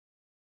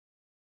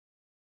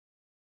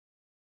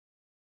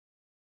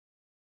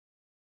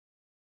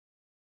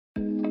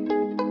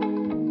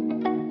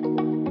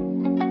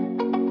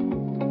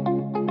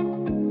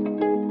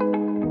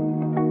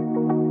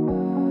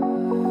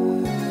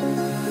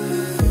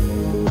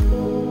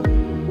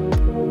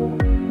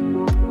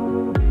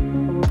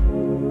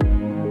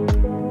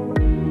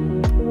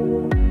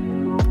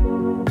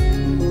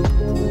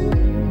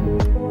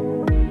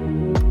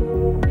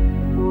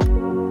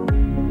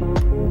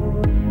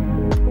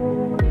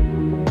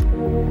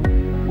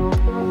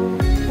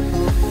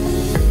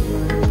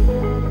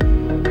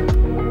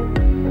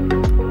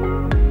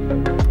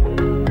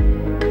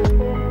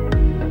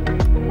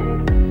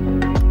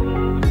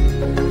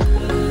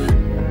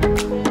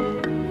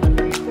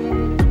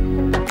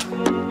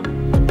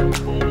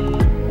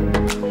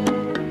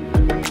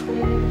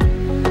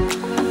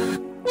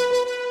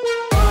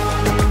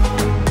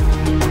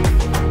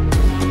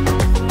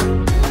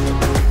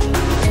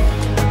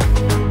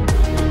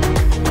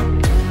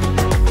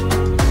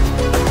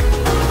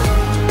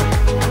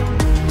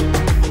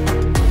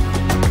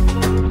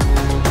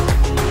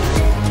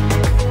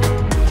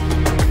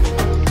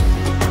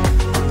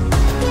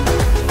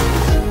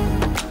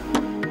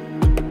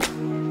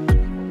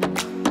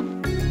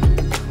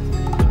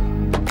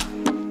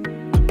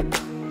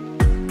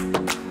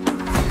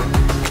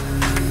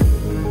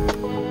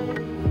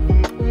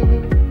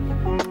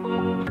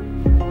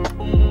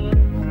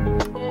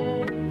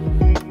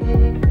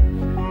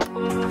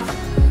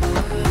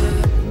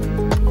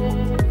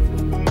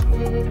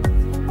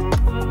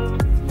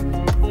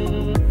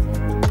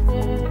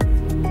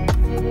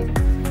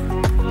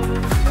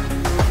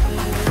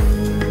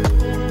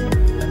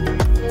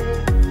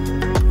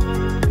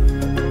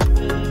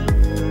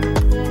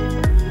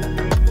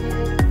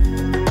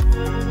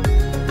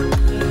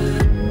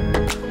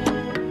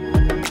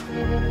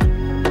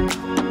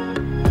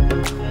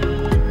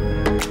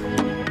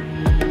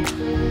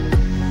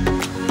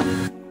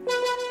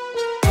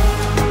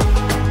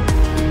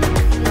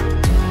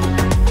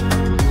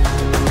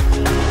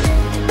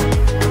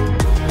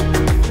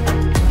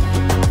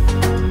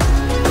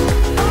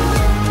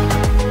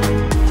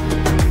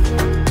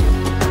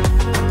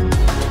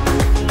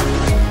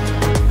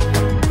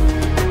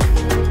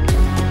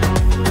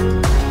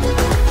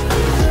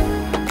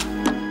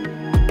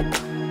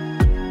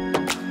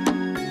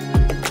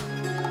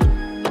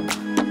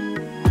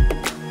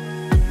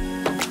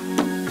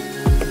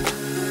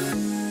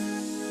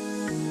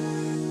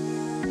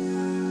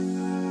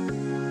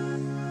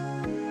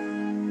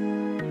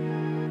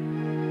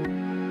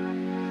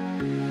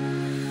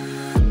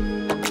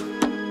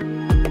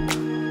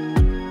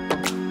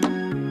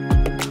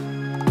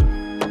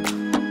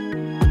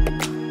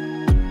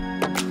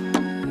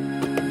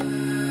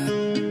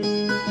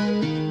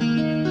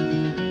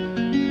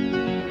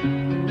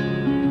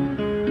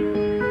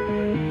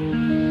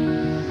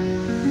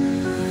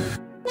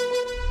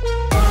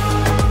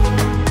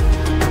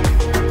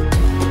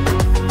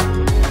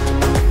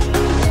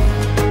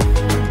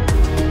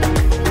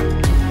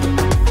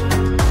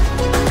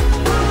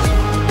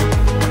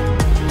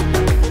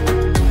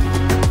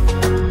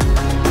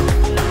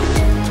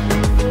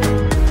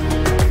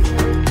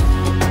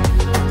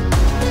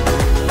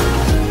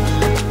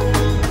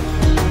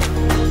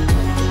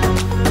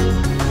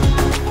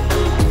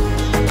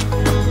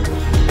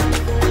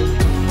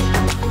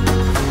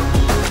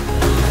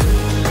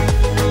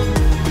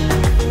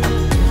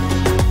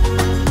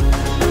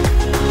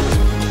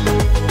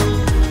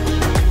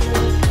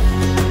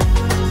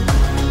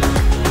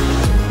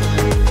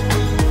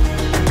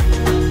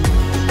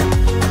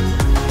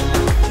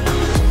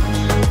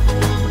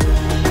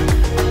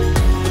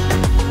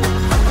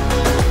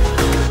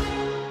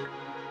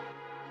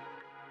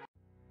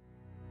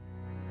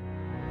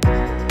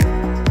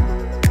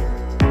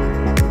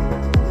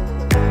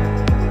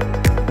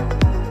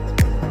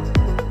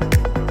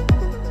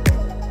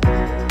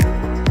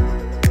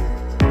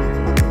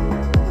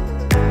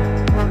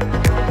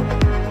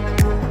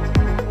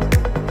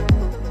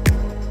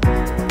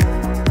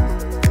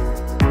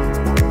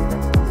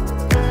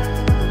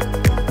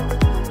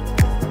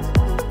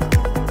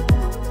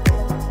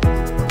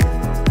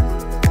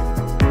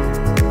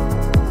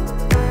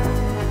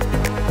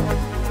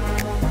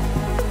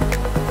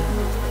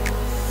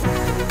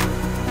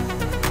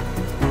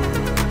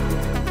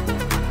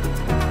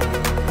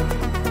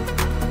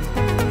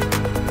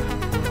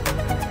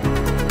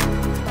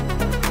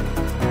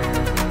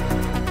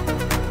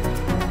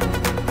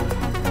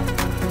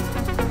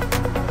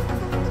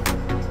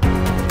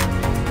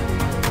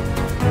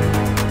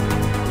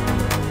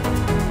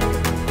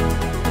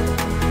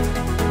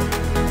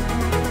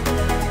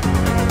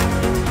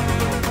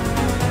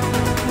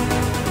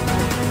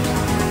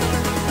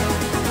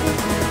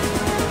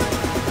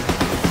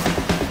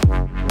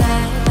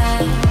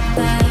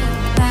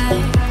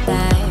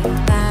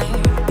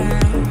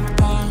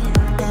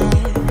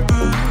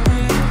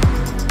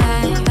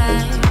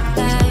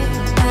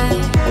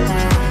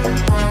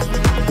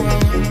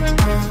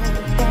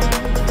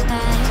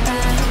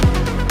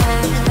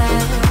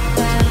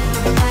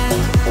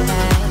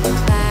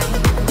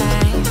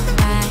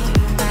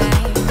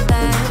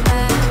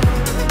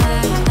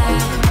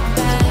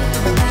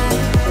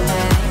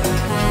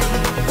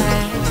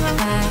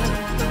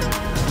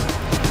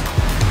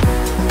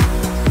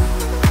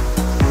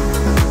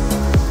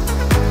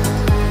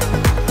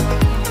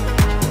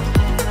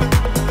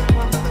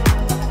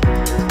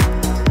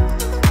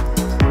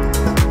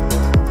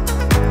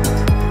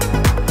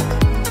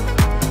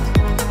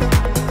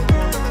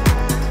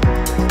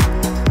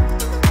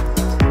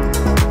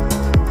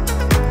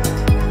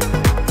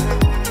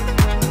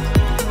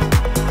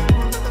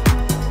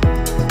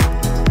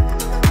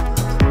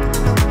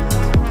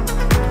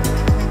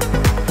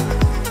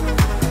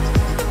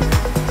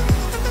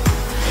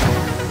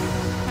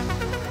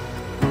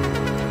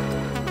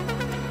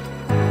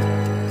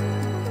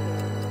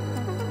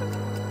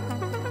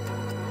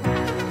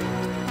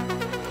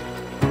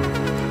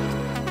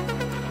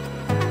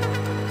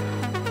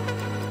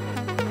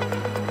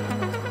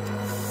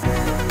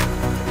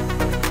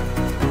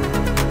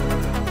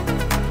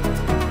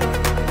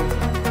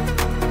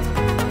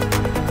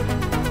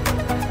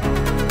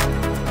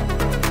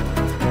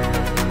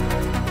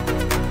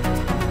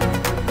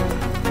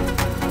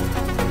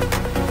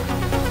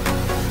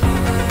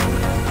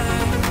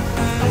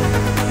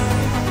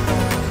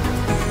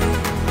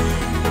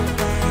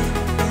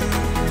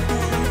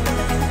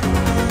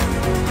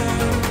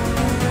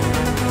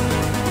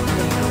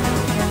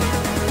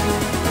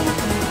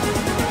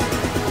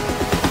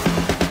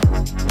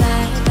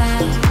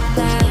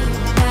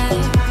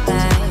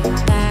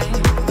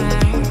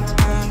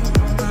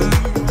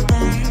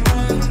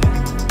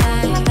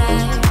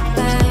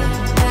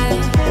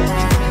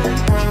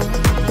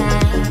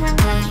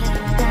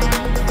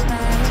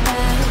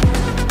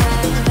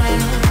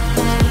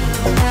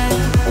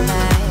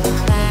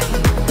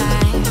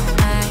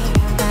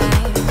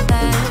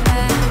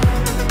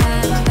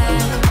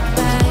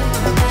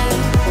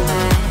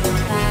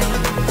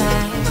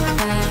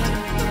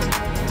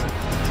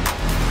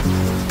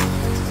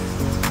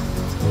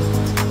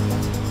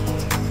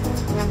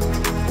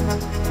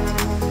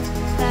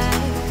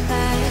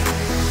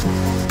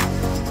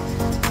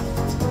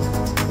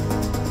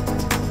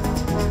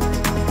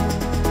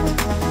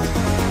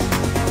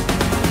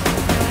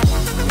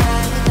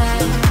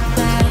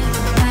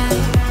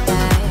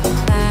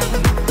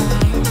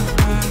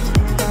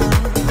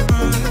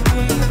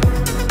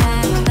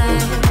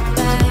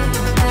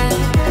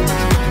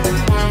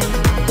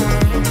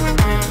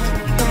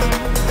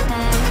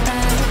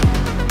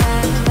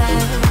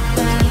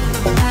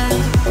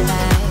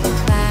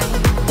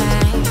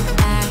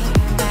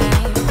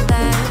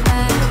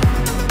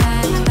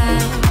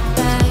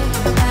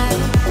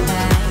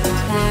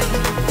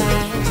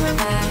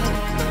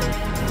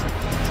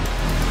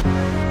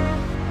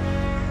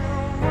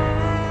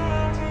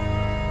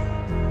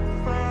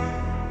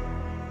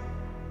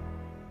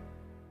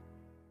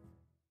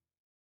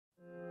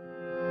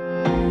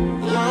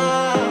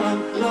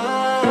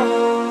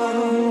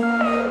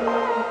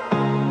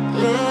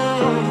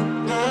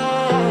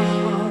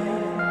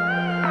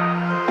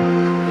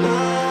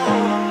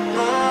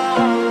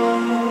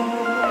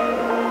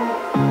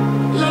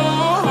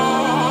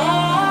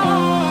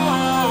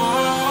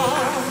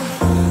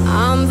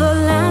I'm the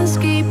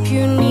landscape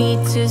you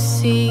need to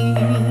see.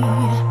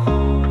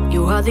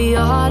 You are the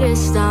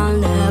artist I'll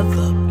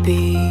never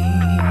be.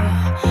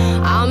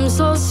 I'm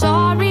so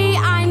sorry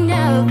I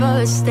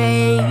never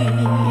stay.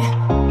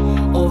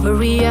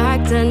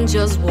 Overreact and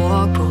just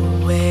walk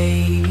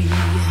away.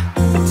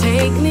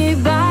 Take me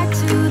back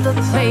to the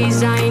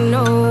place I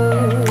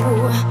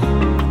know.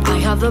 I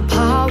have the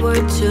power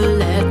to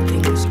let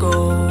things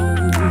go.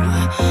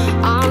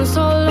 I'm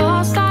so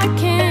lost I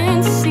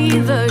can't see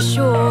the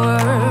shore.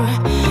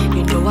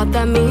 You know what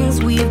that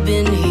means, we've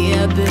been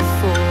here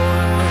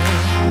before.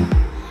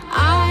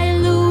 I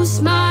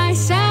lose my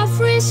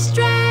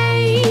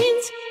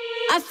self-restraint.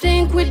 I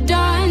think we're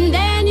done,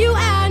 then you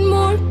add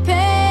more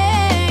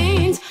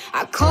paint.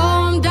 I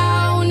calm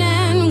down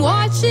and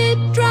watch it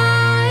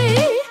dry.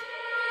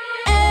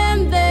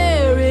 And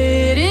there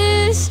it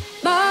is,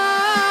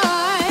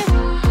 my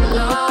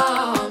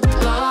love,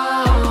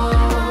 love,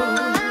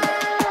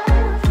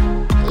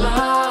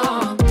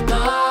 love,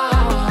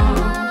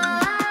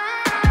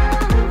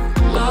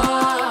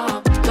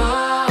 love,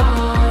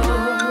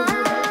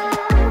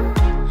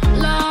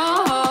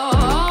 love,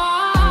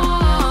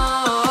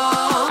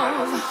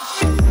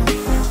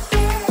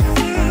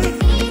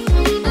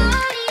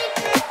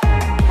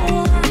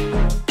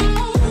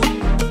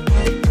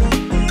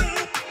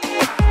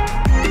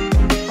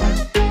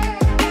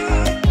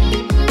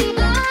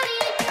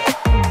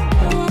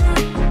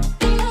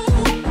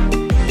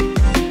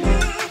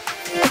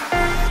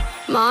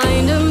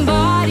 mind and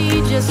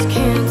body just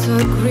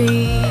can't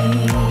agree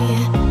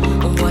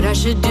on what I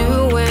should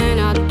do when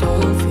I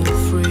don't feel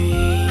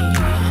free.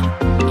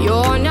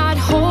 You're not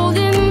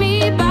holding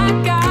me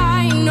back,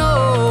 I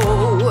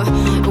know.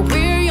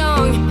 We're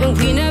young and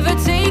we never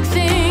take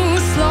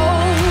things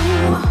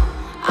slow.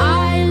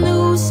 I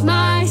lose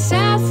my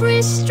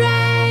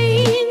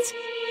self-restraint.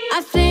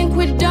 I think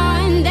we're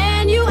done,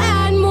 then you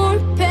add more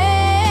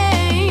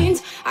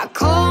paint. I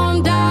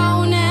calm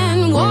down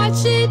and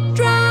watch it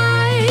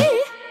dry.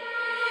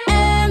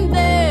 And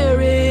there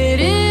it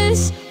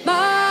is,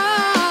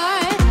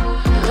 my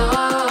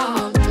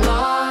love,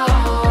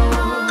 love,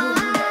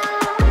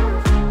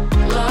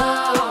 love,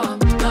 love,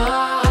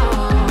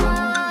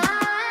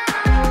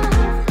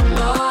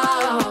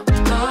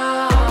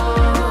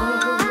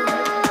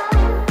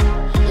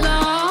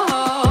 love,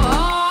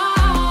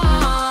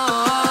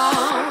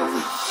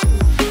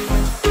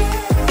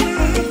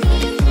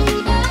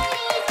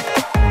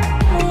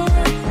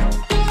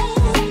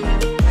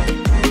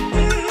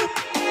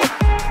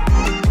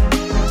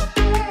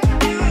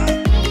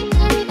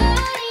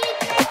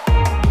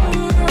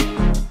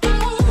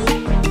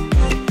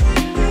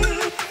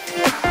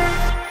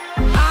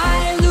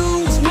 I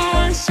lose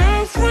my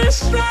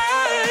self-restraint.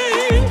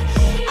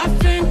 I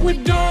think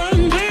we're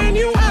done, then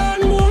you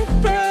add more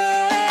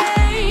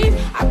pain.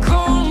 I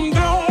calm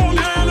down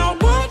and I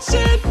watch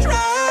it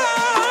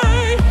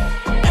dry.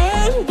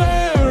 And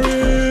there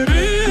it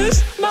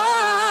is, my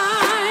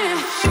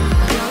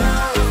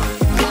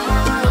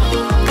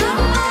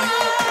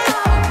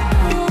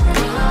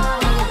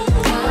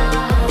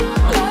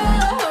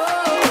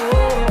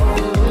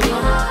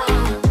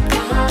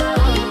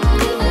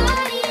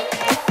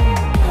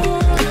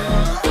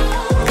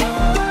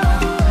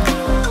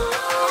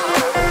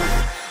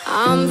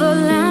I'm the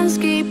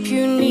landscape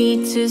you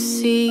need to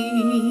see.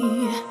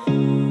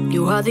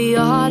 You are the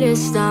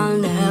artist I'll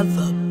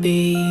never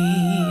be.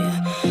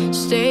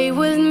 Stay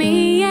with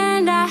me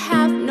and I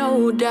have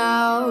no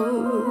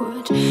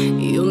doubt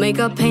you'll make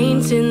a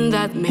painting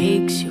that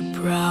makes you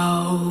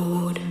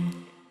proud.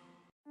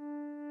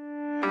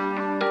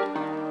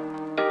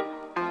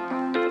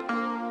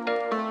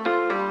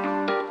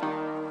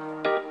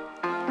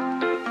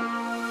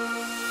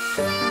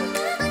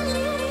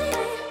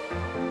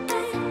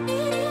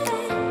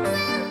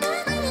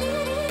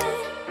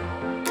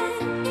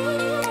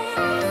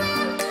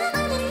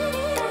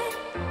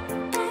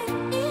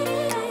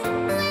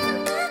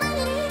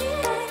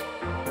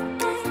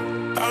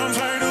 I'm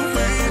tired of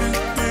waiting,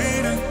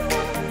 waiting.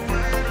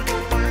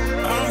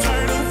 I'm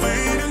tired of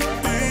waiting,